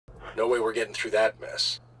No way we're getting through that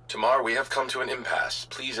mess. Tamar, we have come to an impasse.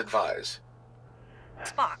 Please advise.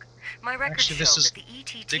 Spock, my records show that the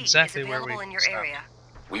E.T.T. exactly is available in your area.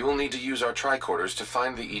 We will need to use our tricorders to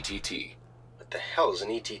find the E.T.T. What the hell is an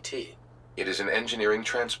E.T.T.? It is an engineering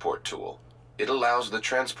transport tool. It allows the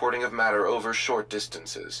transporting of matter over short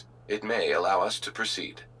distances. It may allow us to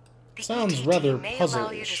proceed. The Sounds E.T.T. rather may allow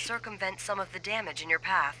you to puzzlish. circumvent some of the damage in your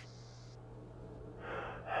path.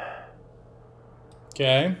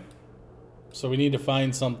 Okay. So we need to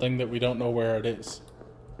find something that we don't know where it is.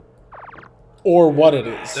 Or what it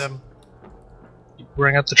is. You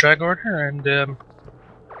bring up the tricorder and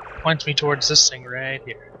points me towards this thing right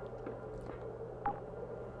here.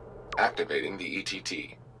 Activating the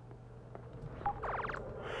E.T.T.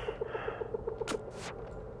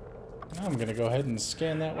 I'm gonna go ahead and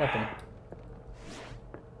scan that weapon.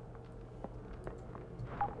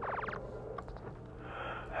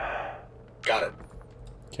 Got it.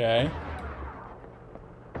 Okay.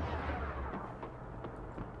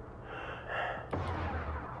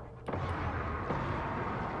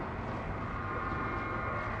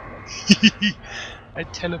 I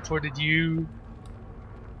teleported you.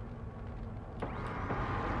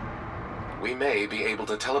 We may be able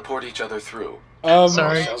to teleport each other through.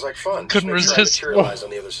 Sorry. Sounds like fun. Couldn't Just make sure I resist. materialize on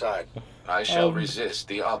the other side. I shall resist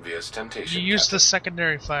the obvious temptation. You use Captain. the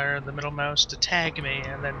secondary fire and the middle mouse to tag me,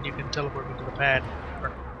 and then you can teleport me to the pad.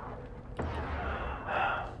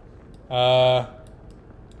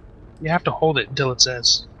 You have to hold it until it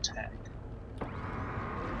says tag.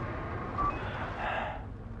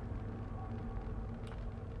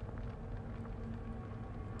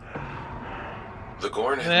 The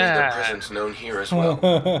Gorn have made their presence known here as well.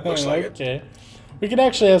 Looks like it. Okay. We could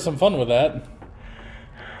actually have some fun with that.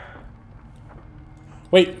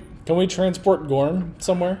 Wait, can we transport Gorn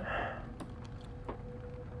somewhere?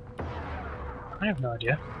 I have no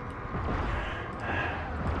idea.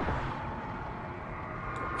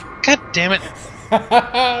 God damn it!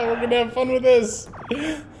 We're gonna have fun with this.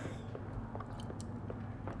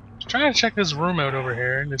 Trying to check this room out over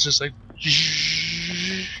here, and it's just like.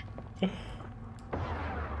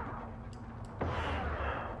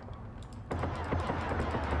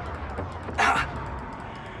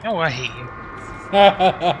 Oh, I hate you.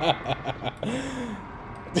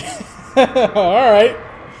 Alright.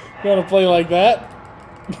 You wanna play like that?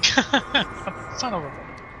 Son of a.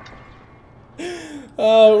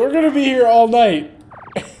 We're gonna be here all night.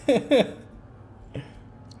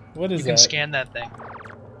 What is You that? can scan that thing.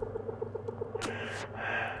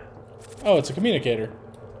 Oh, it's a communicator.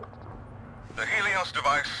 The Helios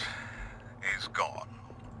device is gone.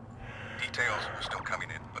 Details are still coming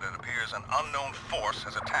in, but it appears an unknown force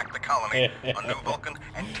has attacked the colony on New Vulcan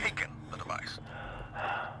and taken the device.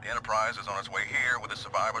 The Enterprise is on its way here with its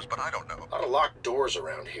survivors, but I don't know. A lot of locked doors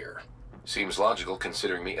around here. Seems logical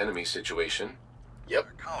considering the enemy situation. Yep.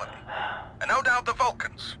 The colony. And no doubt the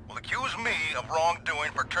Vulcans will accuse me of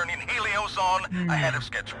wrongdoing for turning Helios on ahead of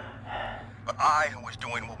schedule. But I was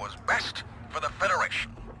doing what was best for the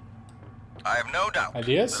Federation. I have no doubt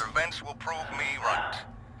Ideas? that events will prove me right.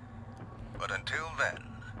 But until then...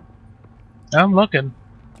 I'm looking.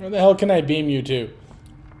 Where the hell can I beam you to?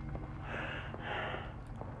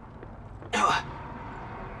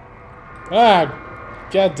 Ah,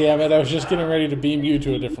 god damn it! I was just getting ready to beam you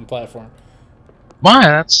to a different platform. Why?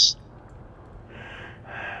 That's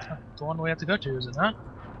the one we have to go to, is it not?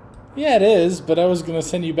 Yeah, it is, but I was gonna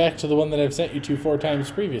send you back to the one that I've sent you to 4 times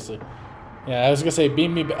previously. Yeah, I was gonna say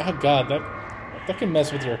beam me back. Oh god, that can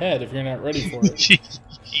mess with your head if you're not ready for it.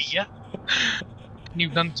 Yeah.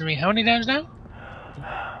 You've done it to me how many times now?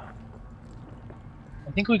 I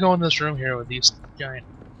think we go in this room here with these giant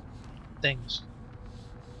things.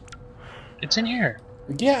 It's in here.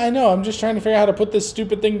 Yeah, I know. I'm just trying to figure out how to put this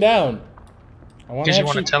stupid thing down. Because you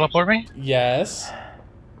want to teleport me? Yes.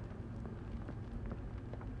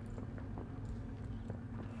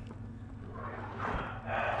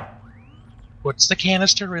 What's the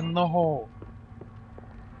canister in the hole?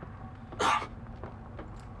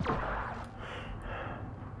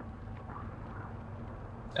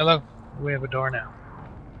 Hello. We have a door now.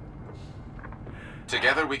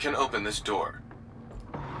 Together we can open this door.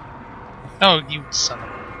 Oh, you son of a...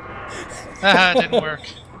 Ah, it didn't work.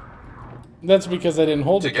 That's because I didn't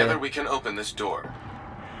hold it Together there. we can open this door.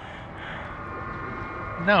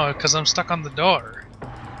 No, because I'm stuck on the door.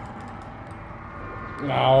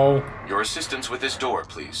 No. Your assistance with this door,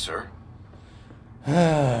 please, sir.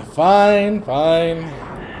 Fine, fine.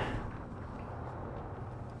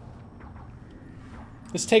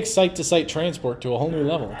 This takes site-to-site transport to a whole new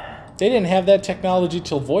level. They didn't have that technology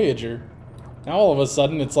till Voyager. Now all of a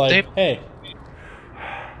sudden it's like, hey.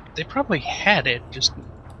 They probably had it, just...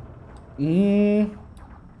 No,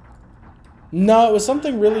 it was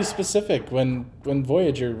something really specific when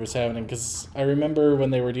Voyager was happening, because I remember when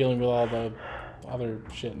they were dealing with all the other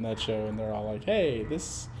shit in that show, and they're all like, hey,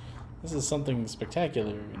 this is something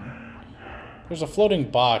spectacular. And there's a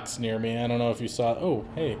floating box near me. I don't know if you saw it. Oh,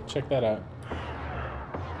 hey, check that out.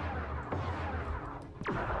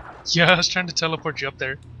 Yeah, I was trying to teleport you up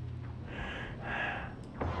there.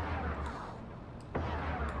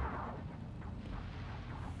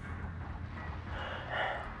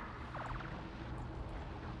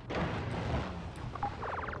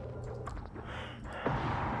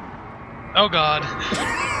 Oh god.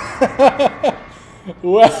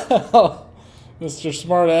 Well, Mr.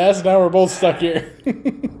 Smartass, now we're both stuck here.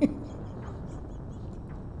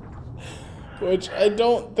 Which I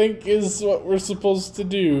don't think is what we're supposed to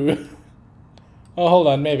do. Oh, hold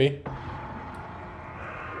on, maybe.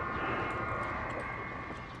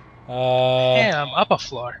 Yeah, I'm up a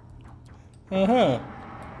floor. Uh-huh.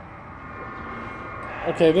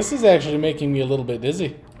 Okay, this is actually making me a little bit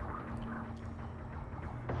dizzy.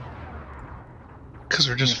 Because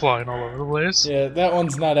we're just flying all over the place. Yeah, that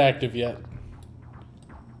one's not active yet.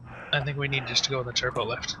 I think we need just to go on the turbo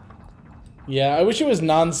lift. Yeah, I wish it was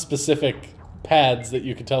non-specific pads that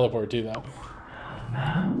you could teleport to, though.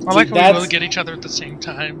 I like how we will get each other at the same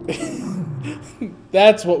time.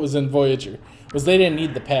 That's what was in Voyager, was they didn't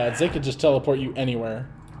need the pads. They could just teleport you anywhere.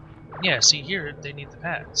 Yeah, see here, they need the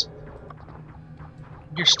pads.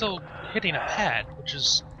 You're still hitting a pad, which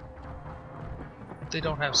is... They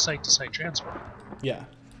don't have site-to-site transport. Yeah.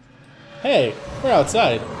 Hey, we're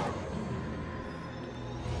outside.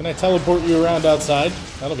 Can I teleport you around outside?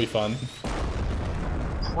 That'll be fun.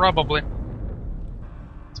 Probably.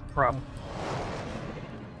 It's a problem.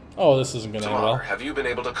 Oh, this isn't gonna end well. Have you been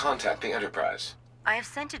able to contact the Enterprise? I have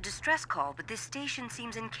sent a distress call, but this station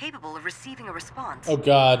seems incapable of receiving a response. Oh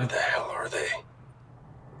god. Where the hell are they?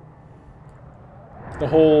 The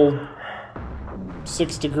whole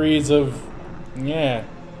 6 degrees of... Yeah.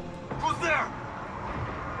 Who's there?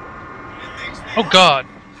 Oh god!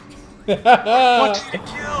 What?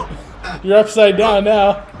 You're upside down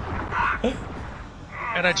now.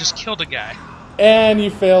 And I just killed a guy. And you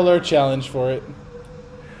failed our challenge for it.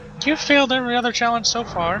 You failed every other challenge so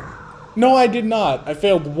far. No, I did not. I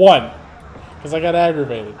failed one. Because I got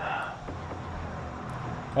aggravated.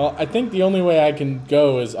 Well, I think the only way I can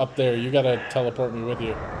go is up there. You gotta teleport me with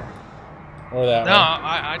you. Or that No, one.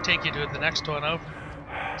 I take you to the next one over.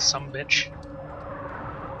 Some bitch.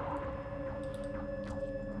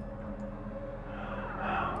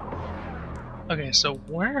 Okay, so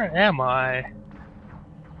where am I?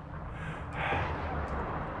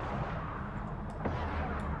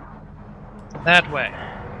 That way.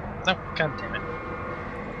 Oh, god damn it.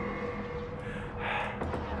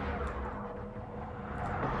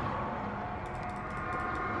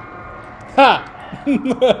 Ha!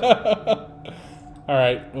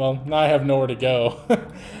 Alright, well, now I have nowhere to go.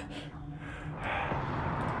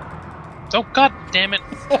 Oh god damn it!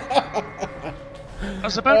 I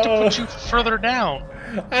was about to put you further down.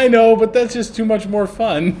 I know, but that's just too much more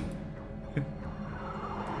fun.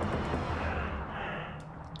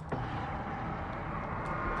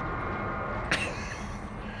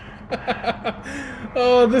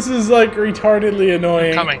 Oh, this is like retardedly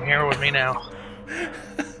annoying. Coming here with me now.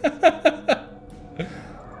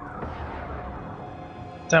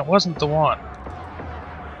 That wasn't the one.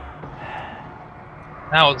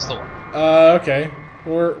 That was the one. Okay.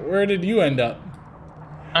 Where did you end up?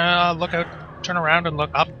 Look out, turn around and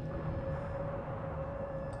look up.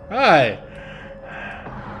 Hi.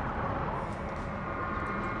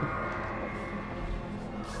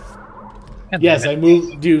 God Yes, damn I it.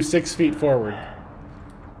 moved you 6 feet forward.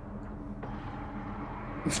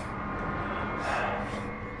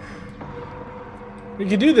 We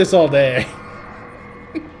could do this all day.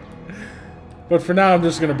 But for now, I'm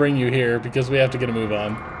just going to bring you here because we have to get a move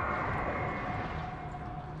on.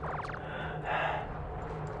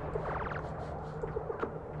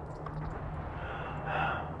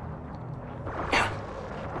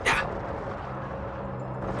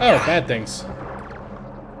 Oh, bad things.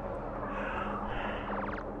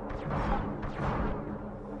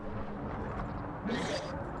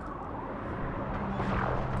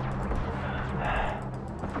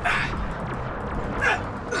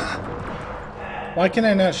 Why can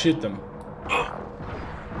I not shoot them?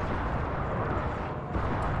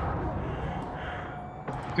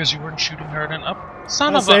 Because you weren't shooting hard enough.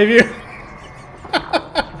 Son I'll of save a... you.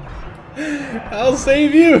 I'll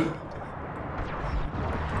save you.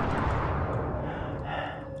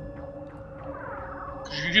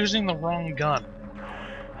 You're using the wrong gun.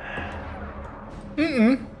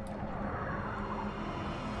 Mm-mm.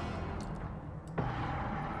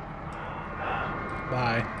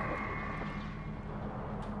 Bye.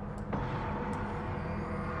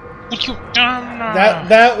 What you done?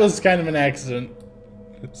 That was kind of an accident.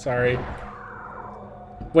 Sorry.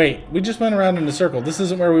 Wait, we just went around in a circle. This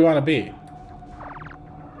isn't where we want to be.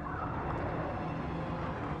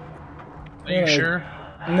 Are you sure?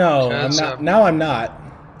 No, I'm not. Now I'm not.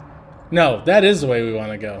 No, that is the way we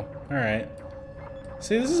want to go. Alright.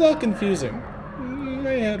 See, this is all confusing.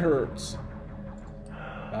 My head hurts.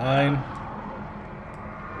 Fine.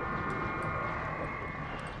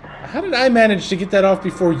 How did I manage to get that off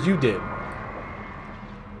before you did?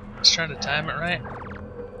 Just trying to time it right.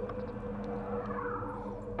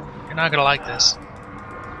 You're not gonna like this.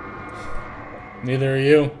 Neither are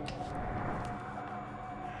you.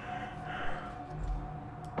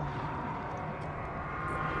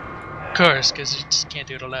 Of course, because you just can't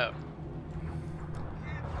do it alone.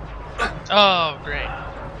 Oh, great.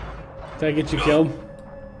 Did I get you killed?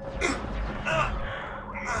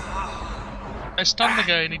 I stunned the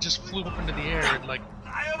guy and he just flew up into the air and like...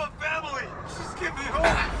 I have a family! Just get me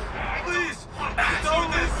home! Please! Don't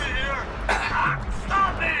leave me here!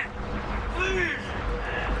 Stop me! Please!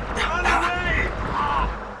 Run away!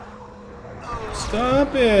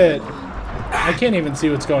 Stop it! I can't even see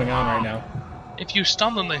what's going on right now. If you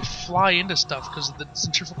stun them, they fly into stuff because of the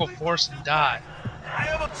centrifugal force and die. I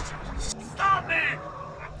have a... Stop me!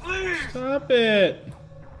 Please! Stop it!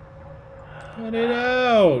 Cut it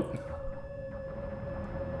out!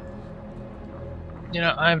 You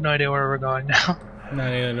know, I have no idea where we're going now.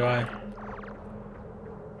 Neither do I.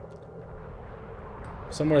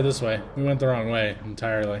 Somewhere this way. We went the wrong way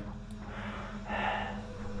entirely.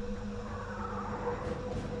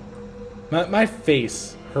 My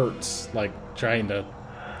face hurts, like trying to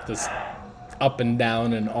just up and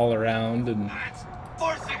down and all around and... It's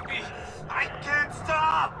forcing me! I can't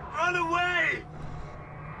stop! Run away!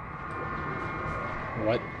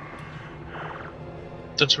 What?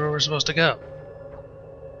 That's where we're supposed to go.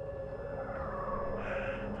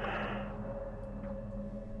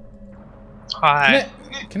 Hi.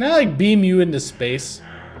 Can I like beam you into space?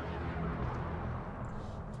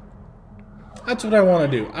 That's what I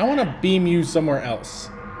want to do. I want to beam you somewhere else.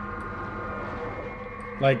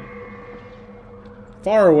 Like,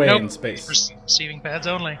 far away in space. Receiving pads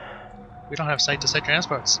only. We don't have site-to-site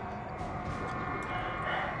transports.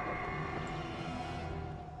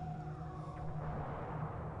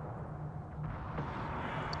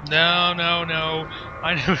 No, no, no.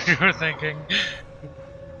 I knew what you were thinking.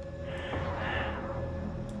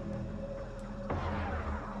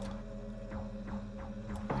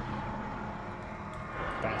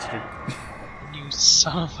 Bastard. You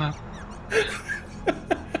son of a...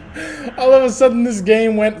 All of a sudden this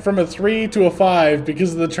game went from a 3 to a 5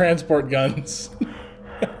 because of the transport guns.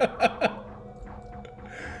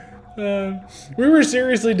 We were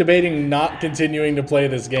seriously debating not continuing to play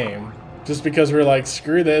this game. Just because we're like,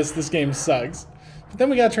 screw this game sucks. But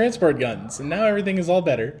then we got transport guns, and now everything is all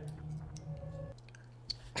better.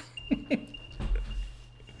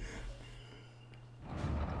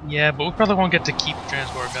 Yeah, but we probably won't get to keep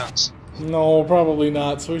transport guns. No, probably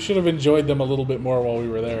not. So we should have enjoyed them a little bit more while we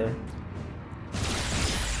were there.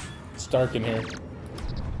 It's dark in here.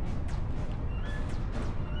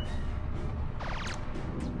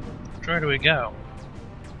 Where do we go?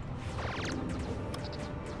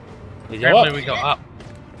 We go Apparently up. we go up.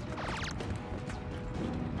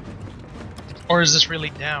 Or is this really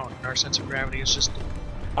down? Our sense of gravity is just...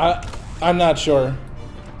 I'm not sure.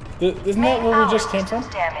 Isn't that where we just came from?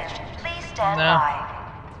 Damaged. Please stand No. by.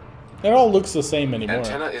 It all looks the same anymore.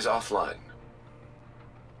 Antenna is offline.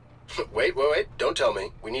 Wait. Don't tell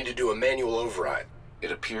me. We need to do a manual override.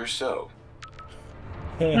 It appears so.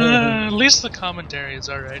 at least the commentary is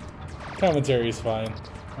alright. Commentary is fine.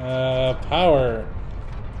 Power.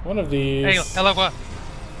 One of these. Hey, hello, what?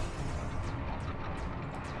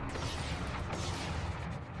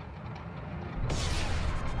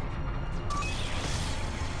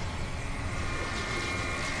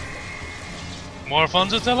 More fun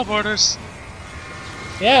with teleporters.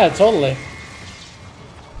 Yeah, totally.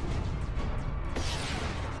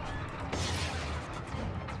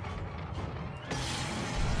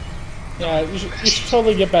 Yeah, you should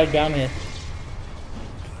totally get back down here.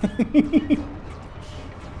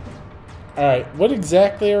 Alright, what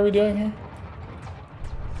exactly are we doing here?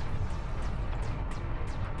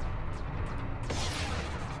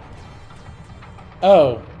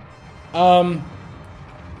 Oh.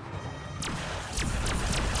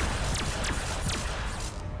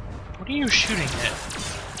 What are you shooting at?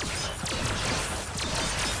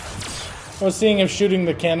 I was seeing if shooting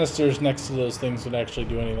the canisters next to those things would actually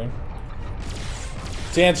do anything.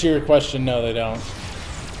 To answer your question, no, they don't.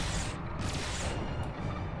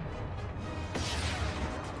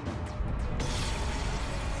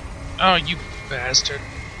 Oh, you bastard.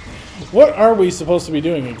 What are we supposed to be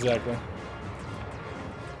doing exactly?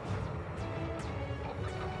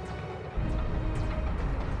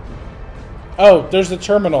 Oh, there's a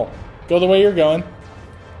terminal. Go the way you're going.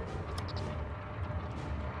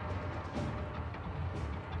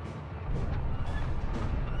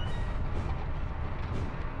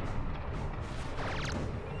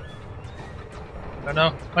 Oh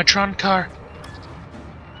no, my Tron car.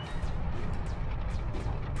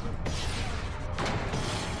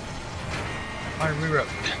 My reroute.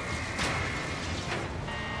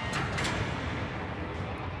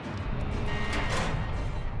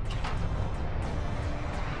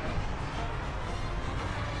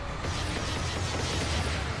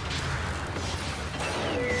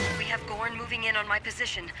 We have Gorn moving in on my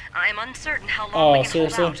position. I am uncertain how long Oh, we can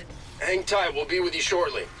seriously? hold out. Hang tight, we'll be with you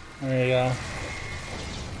shortly. There you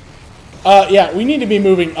go. Yeah, we need to be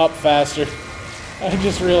moving up faster. I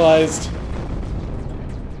just realized.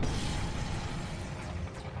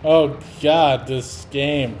 Oh god, this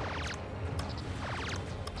game.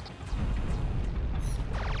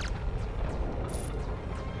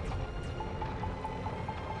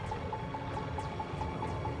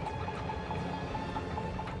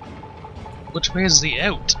 Which way is the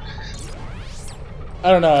out?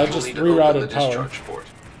 I don't know, I We'll just need to open the rerouted power. discharge port,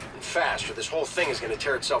 And fast, or this whole thing is gonna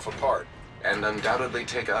tear itself apart. and undoubtedly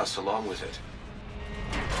take us along with it.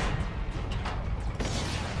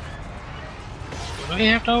 What do we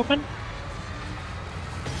have to open?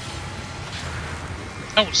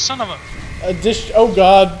 Oh, son of a... A dish. Oh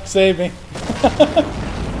god, save me.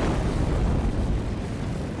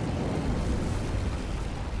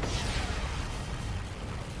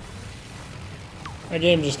 My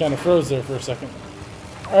game just kind of froze there for a second.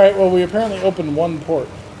 Alright, well, we apparently opened one port.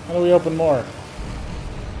 How do we open more?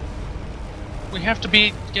 We have to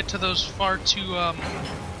get to those far two,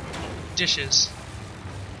 dishes.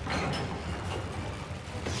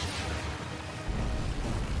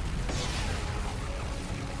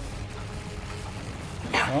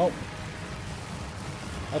 Oh.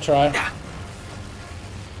 I'll try.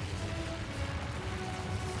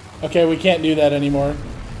 Okay, we can't do that anymore.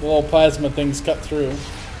 The little plasma things cut through.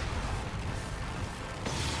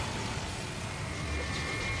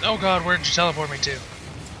 Oh god, where did you teleport me to?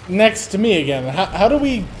 Next to me again. How do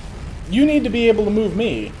we... You need to be able to move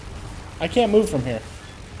me. I can't move from here.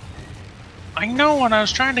 I know, and I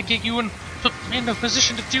was trying to get you in a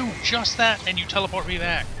position to do just that, and you teleport me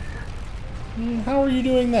back. How are you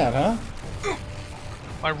doing that, huh?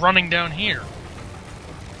 By running down here.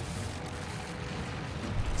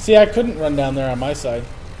 See, I couldn't run down there on my side.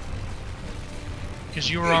 Because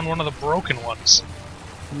you were on one of the broken ones.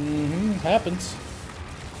 Mm-hmm. Happens.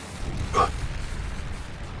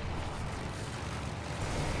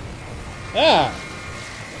 Ah!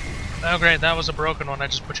 Oh great, that was a broken one I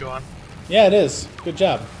just put you on. Yeah, it is. Good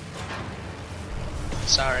job.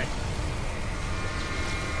 Sorry.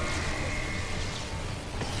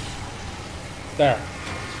 There.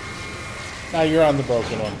 Now you're on the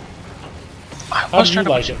broken one. I How was do trying you to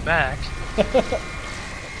like put you it? back.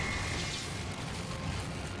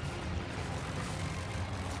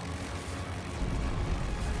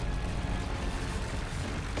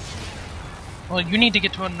 Well, you need to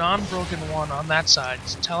get to a non-broken one on that side.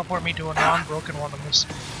 So teleport me to a non-broken one on this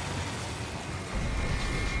side.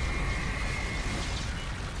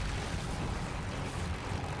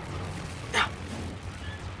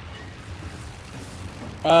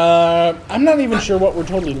 I'm not even sure what we're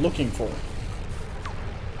totally looking for.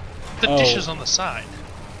 The Oh. dishes on the side.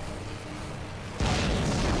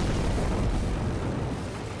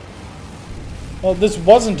 Well, this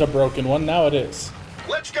wasn't a broken one, now it is.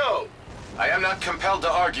 Let's go! I am not compelled to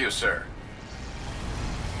argue, sir.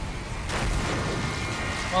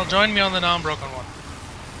 Well, join me on the non-broken one.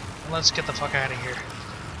 And let's get the fuck out of here.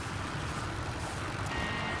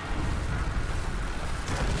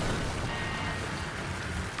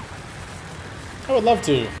 I would love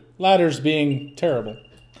to. Ladders being terrible.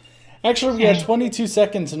 Actually, we had 22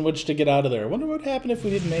 seconds in which to get out of there. I wonder what would happen if we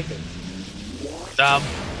didn't make it. That.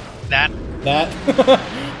 That?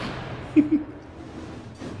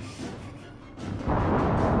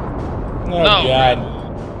 Oh, No, God.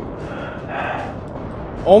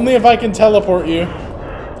 Only if I can teleport you.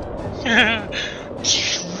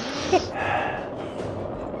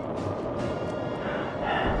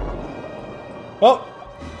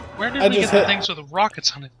 Where did I we just get the hit- things with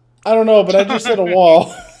rockets on it? I don't know, but I just hit a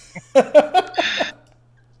wall.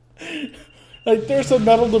 Like, there's some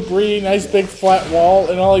metal debris, nice big flat wall,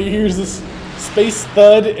 and all you hear is this space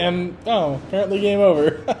thud, and, oh, apparently game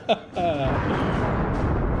over.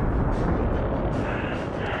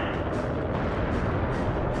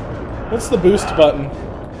 What's the boost button?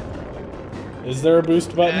 Is there a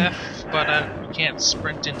boost button? F, but you can't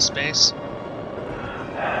sprint in space.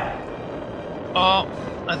 Oh,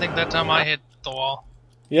 I think that time I hit the wall.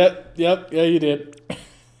 Yep, yeah, you did.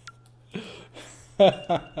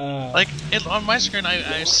 Like, on my screen,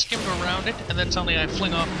 I skip around it, and then suddenly I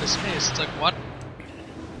fling off into space. It's like, what?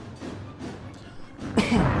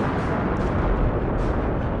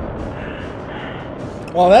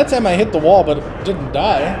 Well, that time I hit the wall, but it didn't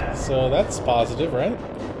die, so that's positive, right?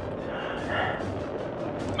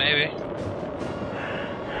 Maybe.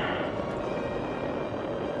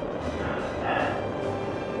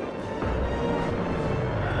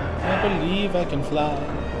 I believe I can fly.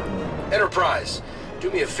 Enterprise,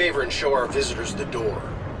 do me a favor and show our visitors the door.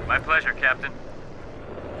 My pleasure, Captain.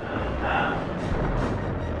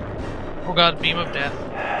 Oh god, beam of death.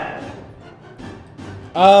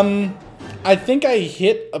 I think I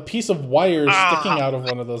hit a piece of wire sticking out of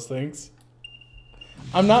one of those things.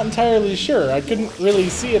 I'm not entirely sure. I couldn't really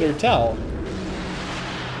see it or tell.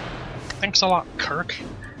 Thanks a lot, Kirk.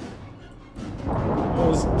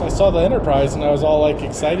 I saw the Enterprise and I was all like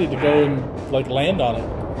excited to go and like land on it.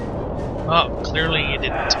 Oh, clearly you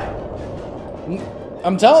didn't.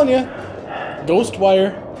 I'm telling you, ghost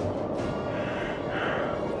wire.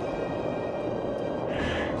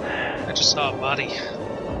 I just saw a body.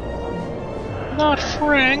 Not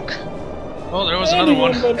Frank. Oh, there was another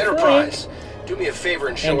one. Enterprise, do me a favor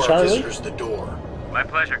and show our visitors the door. My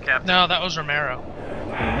pleasure, Captain. No, that was Romero.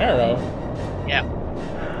 Romero? Yeah.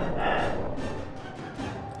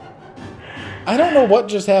 I don't know what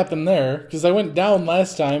just happened there, because I went down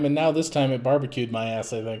last time, and now this time it barbecued my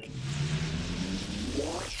ass, I think.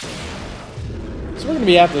 So we're going to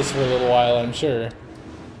be at this for a little while, I'm sure.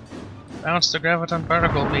 Bounce the graviton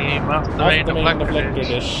particle beam off the main deflector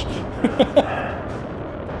dish.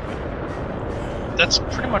 That's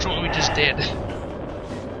pretty much what we just did.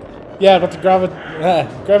 Yeah, but the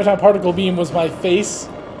graviton particle beam was my face,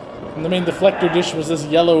 and the main deflector dish was this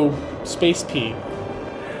yellow space pea.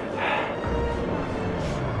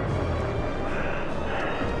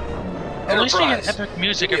 At least you get epic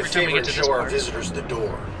music every time we get to this part. Show our visitors the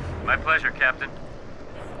door. My pleasure, Captain.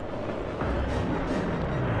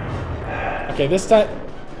 Okay, this time...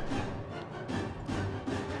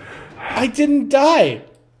 I didn't die!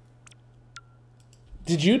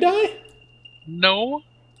 Did you die? No.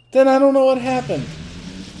 Then I don't know what happened.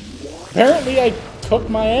 Apparently I took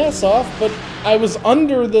my ass off, but I was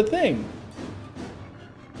under the thing.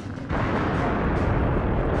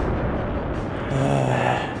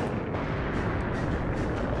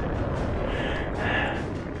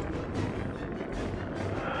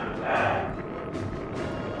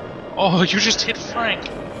 Oh, you just hit Frank.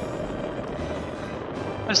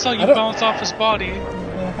 I saw you bounce off his body.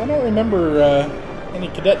 I don't remember any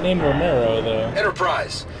cadet named Romero, though.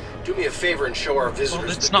 Enterprise, do me a favor and show our visitors the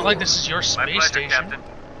door. It's not like this is your My space pleasure, station. Captain.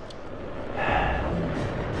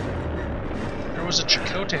 There was a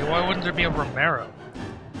Chakotay. Why wouldn't there be a Romero?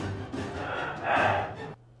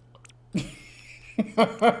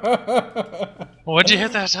 What'd you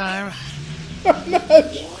hit that time? I'm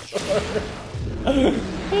not sure.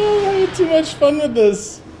 I'm having too much fun with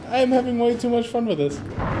this. I'm having way too much fun with this.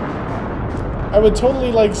 I would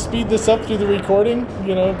totally like speed this up through the recording,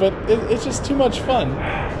 you know, but it's just too much fun.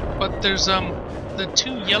 But there's the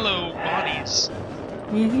two yellow bodies.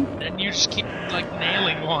 Mm-hmm. And you just keep like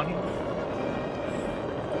nailing one.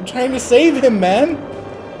 I'm trying to save him, man.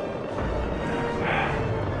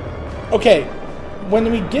 Okay, when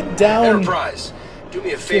we get down... Enterprise, do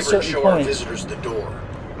me a favor and show our visitors the door.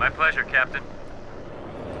 My pleasure, Captain.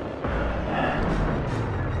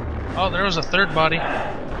 Oh, there was a third body.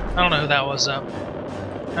 I don't know who that was,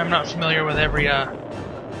 I'm not familiar with every,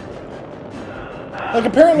 Like,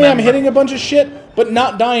 apparently I'm hitting a bunch of shit, but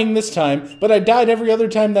not dying this time. But I died every other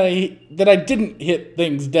time that I didn't hit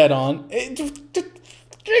things dead on.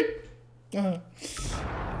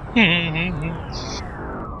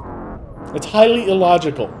 It's highly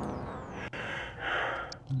illogical.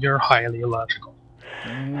 You're highly illogical.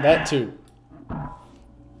 That too.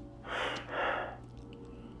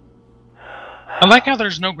 I like how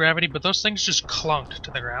there's no gravity, but those things just clunked to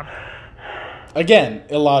the ground. Again,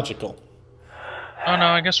 illogical. Oh no,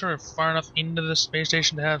 I guess we're far enough into the space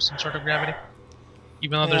station to have some sort of gravity.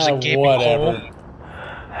 Even though there's a gaping hole.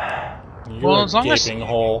 You're a gaping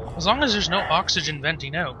hole. As long as there's no oxygen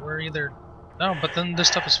venting out, we're either No, but then this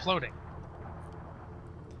stuff is floating.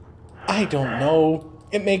 I don't know.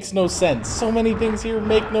 It makes no sense. So many things here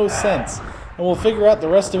make no sense. And we'll figure out the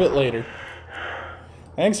rest of it later.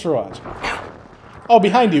 Thanks for watching. Oh,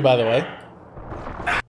 behind you, by the way.